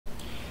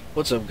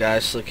What's up,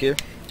 guys? Slick here.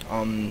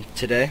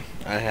 Today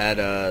I had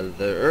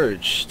the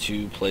urge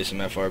to play some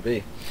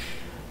FRB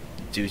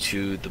due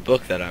to the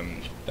book that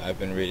I've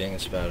been reading.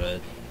 It's about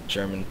a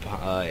German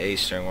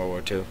ace during World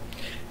War II.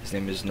 His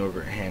name is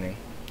Norbert Hanning.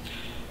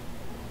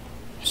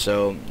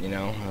 So,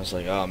 I was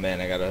like, oh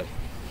man, I gotta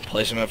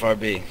play some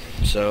FRB.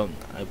 So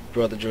I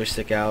brought the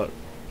joystick out,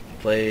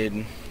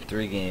 played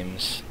 3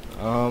 games.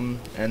 And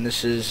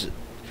this is,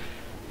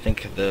 I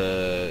think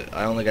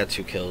I only got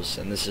 2 kills,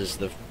 and this is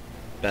the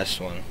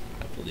best one,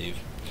 I believe.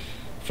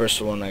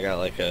 First one I got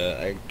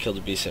I killed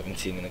a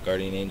B-17 in the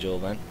Guardian Angel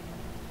event,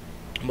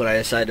 but I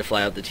decided to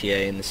fly out the TA,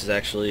 and this is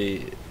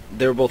actually,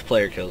 they were both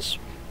player kills,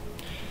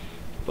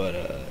 but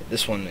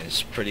this one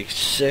is pretty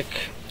sick.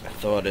 I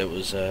thought it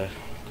was a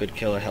good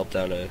kill. I helped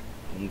out a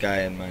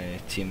guy in my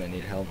team that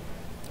needed help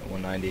at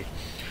 190.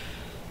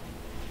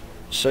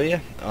 So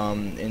yeah,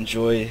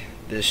 enjoy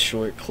this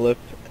short clip,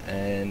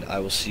 and I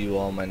will see you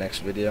all in my next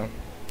video.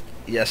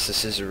 Yes,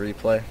 this is a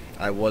replay.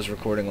 I was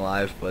recording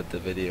live, but the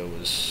video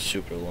was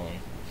super long,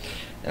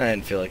 and I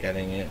didn't feel like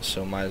editing it,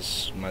 so might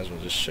as well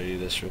just show you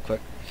this real quick.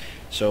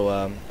 So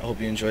I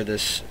hope you enjoyed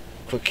this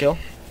quick kill,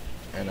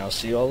 and I'll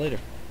see you all later.